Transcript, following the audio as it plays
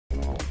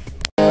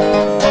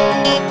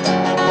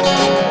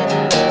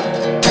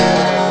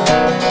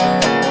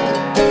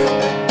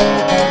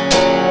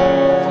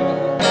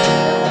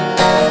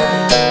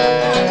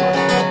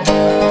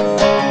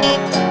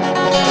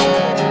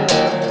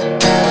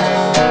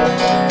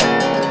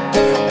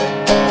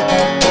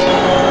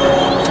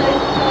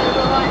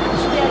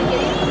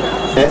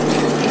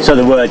So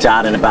the word's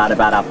out and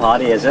about our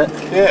party, is it?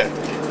 Yeah.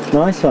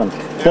 Nice one.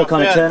 Yeah, What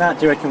kind of turnout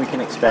do you reckon we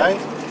can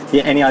expect?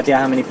 Yeah, any idea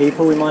how many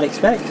people we might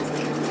expect?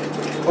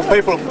 Well,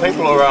 people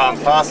are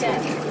passing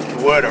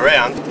the word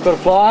around. Got a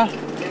flyer?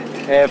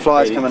 Yeah,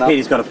 flyer's coming up.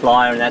 Peter's got a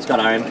flyer and that's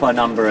got our info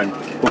number, and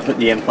we'll put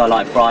the info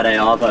like Friday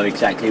Arvo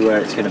exactly where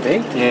it's going to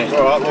be. Yeah.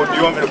 All right. Well, do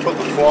you want me to put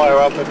the flyer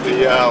up at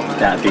the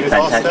That'd be youth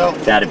fantastic.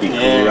 hostel? That'd be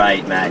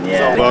great, man.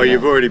 Yeah. Well,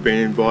 you've already been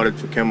invited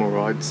for camel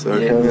rides, so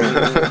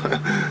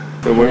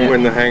so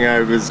when the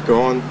hangover's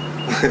gone,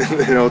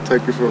 then I'll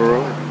take you for a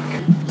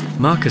ride.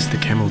 Marcus, the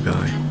camel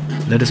guy,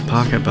 let us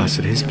park our bus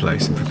at his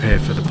place and prepare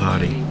for the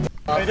party.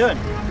 How you doing?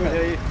 Good, how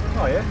are you?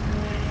 Oh yeah,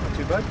 not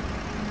too bad.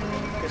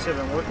 Guess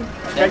everyone working.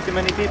 Take too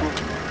many people.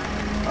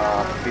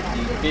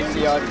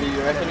 50 I'd be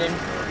reckoning.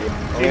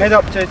 So you head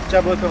up to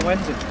Jabbalope on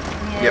Wednesday?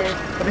 Yep.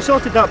 Have you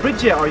sorted that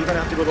bridge yet, or are you going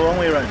to have to go the long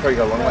way around? Probably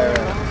go a long way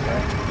around.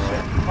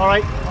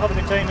 Alright, have a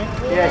good time, mate.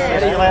 Yeah,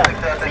 See you later.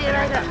 See you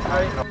later.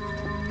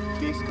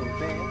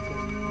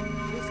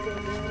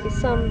 It's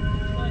some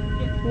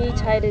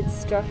mutated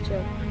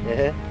structure.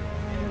 Yeah.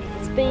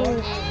 It's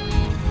been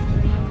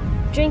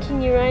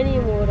drinking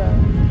uranium water.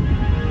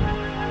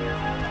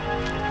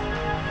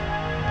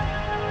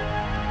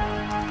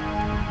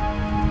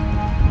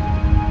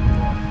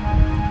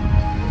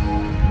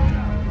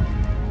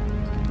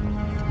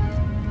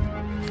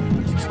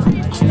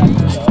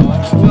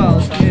 Well,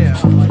 yeah,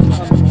 I'm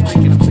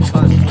thinking of the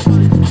close for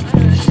them,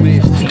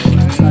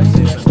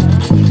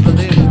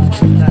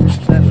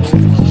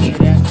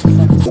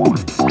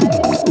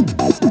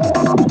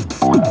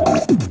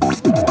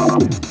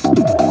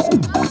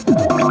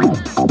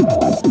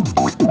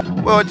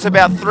 Well, it's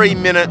about 3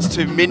 minutes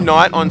to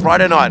midnight on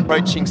Friday night,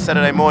 approaching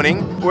Saturday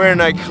morning. We're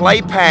in a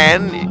clay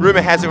pan.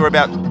 Rumour has it we're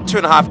about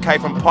 2.5k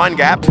from Pine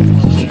Gap.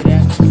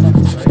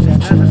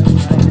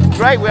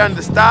 Great, we're under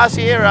the stars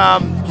here.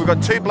 We've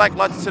got 2 black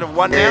lights instead of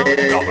 1 now. How many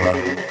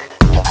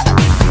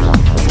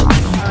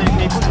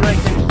people do you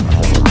reckon?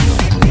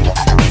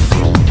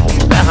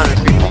 About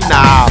 150.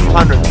 Nah,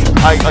 100.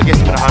 I guess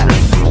about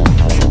 100.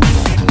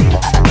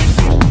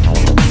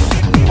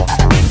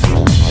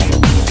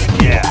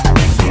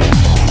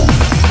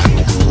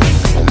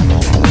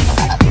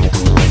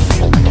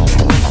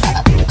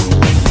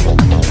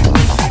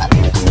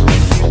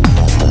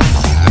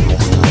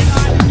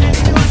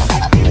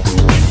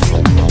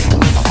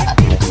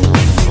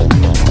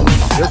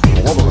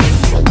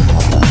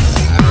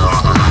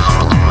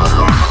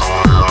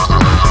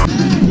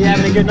 You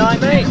having a good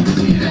night, mate?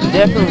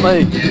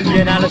 Definitely.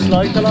 You an Alice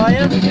local, are you?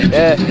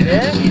 Yeah.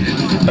 Yeah?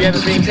 You ever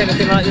been to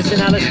anything like this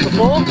in Alice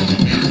before?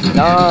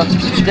 No,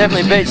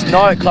 definitely beats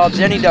nightclubs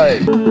any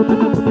day.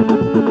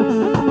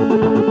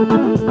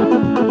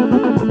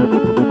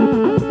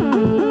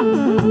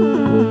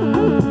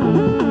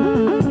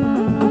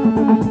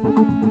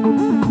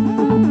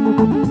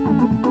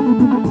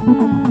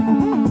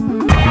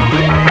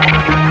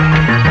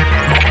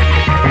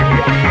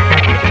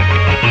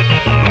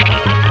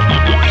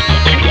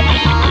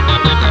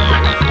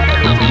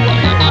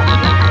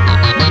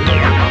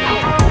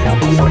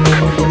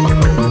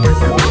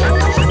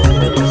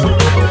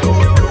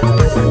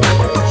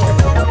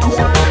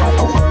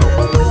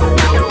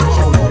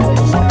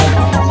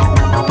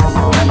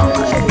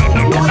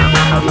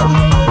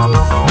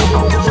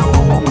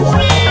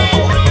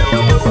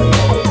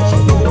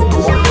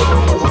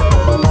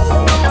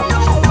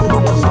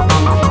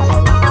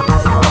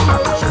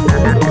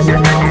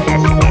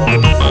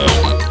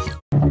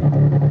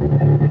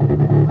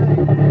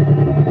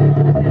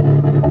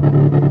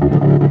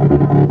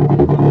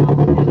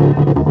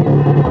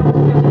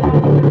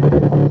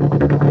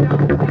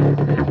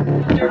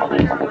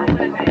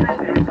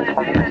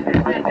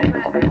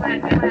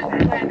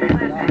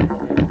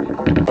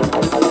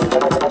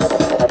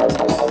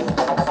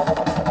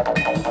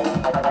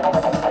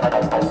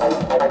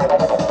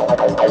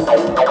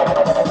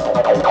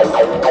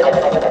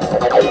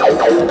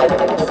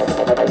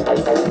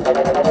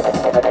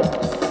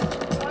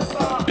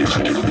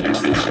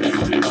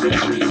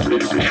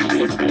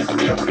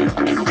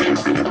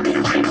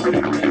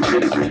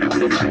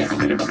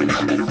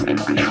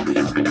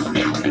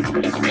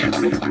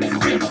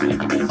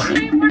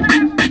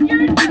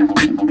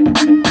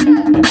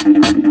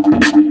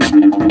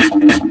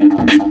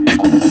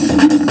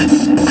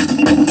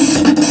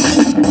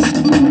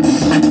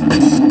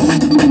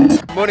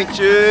 Morning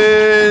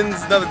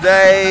tunes, another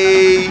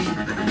day,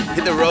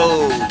 hit the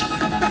road.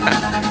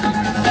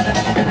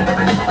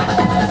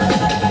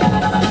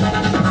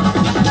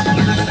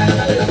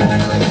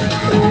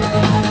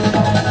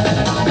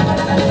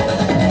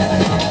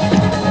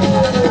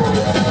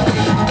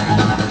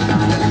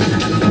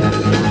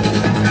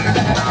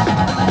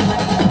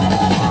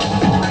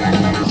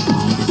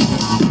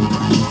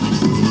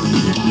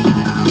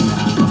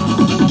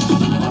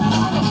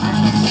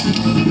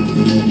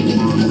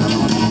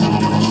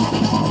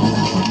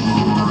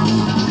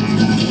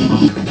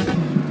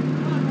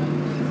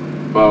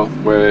 Well,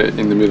 we're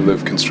in the middle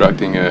of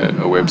constructing a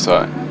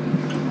website,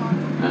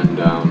 and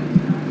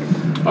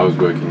I was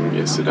working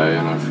yesterday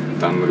and I've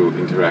done a little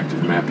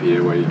interactive map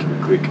here where you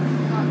can click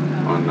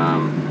on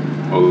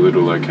all the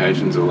little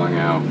locations along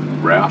our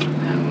route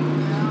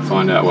and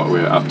find out what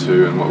we're up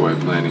to and what we're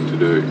planning to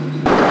do.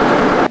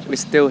 We're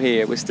still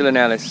here, we're still in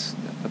Alice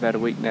about a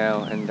week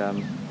now,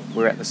 and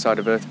we're at the site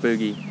of Earth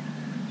Boogie,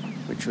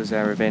 which was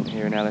our event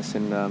here in Alice,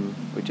 and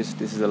this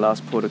is the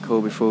last port of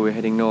call before we're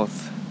heading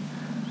north.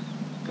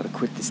 Gotta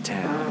quit this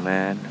town,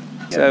 man.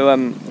 So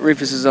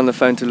Rufus is on the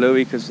phone to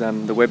Louis because we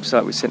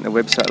sent the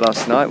website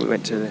last night. We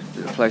went to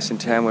the place in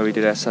town where we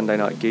did our Sunday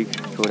night gig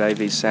called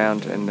AV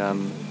Sound, and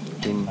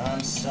been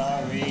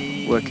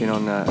working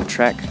on a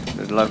track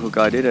that the local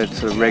guy did, a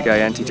sort of reggae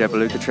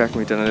anti-Jabaluka track, and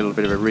we've done a little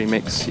bit of a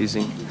remix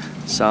using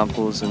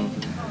samples and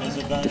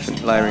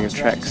different layering of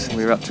tracks.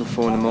 We were up till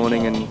 4 in the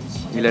morning, and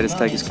he let us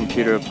take his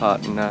computer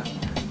apart and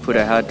put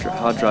our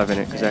hard drive in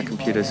it because our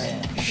computer's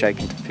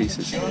shaken to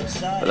pieces.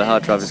 But the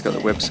hard drive has got the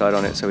website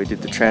on it, so we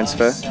did the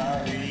transfer,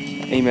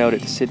 emailed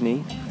it to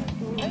Sydney.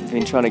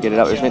 Been trying to get it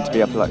up. It was meant to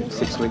be up like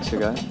 6 weeks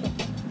ago,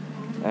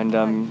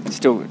 and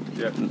still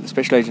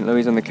Special Agent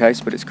Louis on the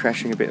case, but it's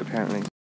crashing a bit apparently.